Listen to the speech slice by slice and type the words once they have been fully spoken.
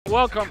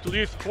welcome to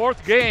this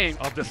fourth game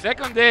of the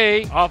second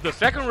day of the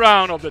second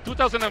round of the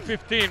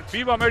 2015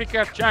 FIBA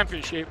Americas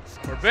Championship,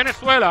 where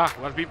Venezuela,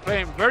 who has been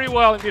playing very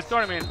well in this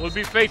tournament, will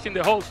be facing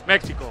the host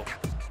Mexico.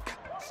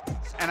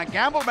 And a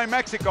gamble by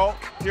Mexico.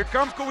 Here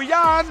comes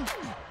Cubillan.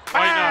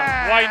 Why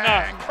not? Why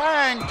not?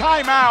 Bang!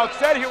 Timeout.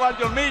 Sergio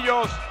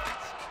Valdeolmillos.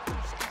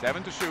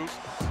 7 to shoot.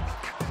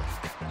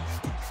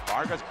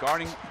 Vargas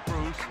guarding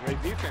Cruz.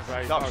 Great defense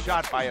by Tough Vargas.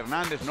 shot by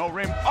Hernandez. No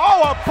rim.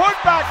 Oh, a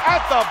putback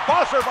at the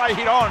buzzer by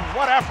Giron.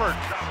 What effort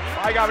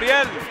by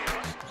Gabriel.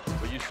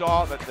 But you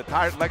saw that the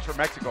tired legs for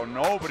Mexico.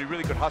 Nobody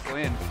really could hustle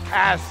in.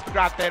 As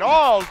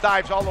Graterol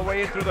dives all the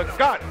way in through the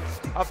gut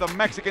of the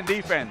Mexican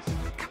defense.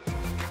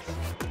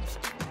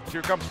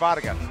 Here comes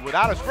Vargas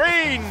without a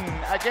screen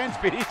against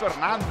Pirito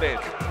Hernandez.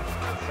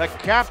 The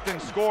captain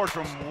scores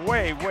from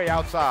way, way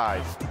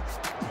outside.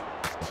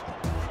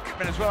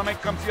 Venezuela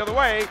comes the other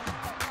way.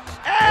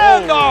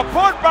 And the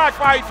putback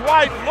by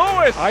Dwight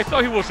Lewis. I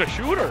thought he was a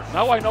shooter.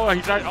 Now I know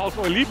he's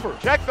also a leaper.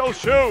 Check those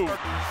shoes.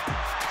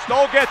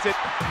 Stoll gets it.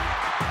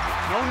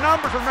 No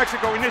numbers from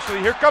Mexico initially.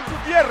 Here comes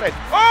Gutierrez.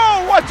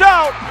 Oh, watch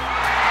out!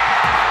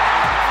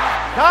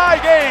 Tie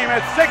game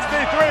at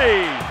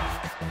 63.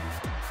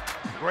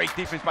 Great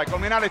defense by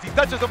Colmenares. He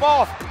touches the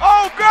ball.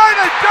 Oh, great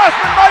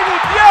adjustment by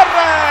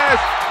Gutierrez.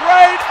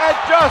 Great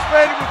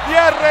adjustment.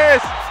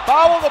 Gutierrez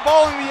fouled the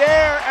ball in the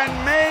air and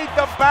made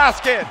the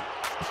basket.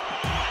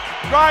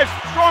 Drives,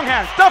 strong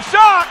hand, tough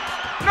shot.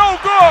 No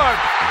good.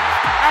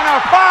 And a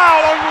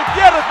foul on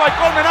Gutierrez by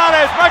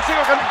Colmenares.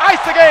 Mexico can ice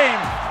the game.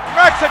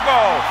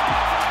 Mexico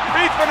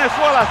beats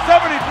Venezuela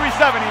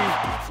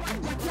 73-70.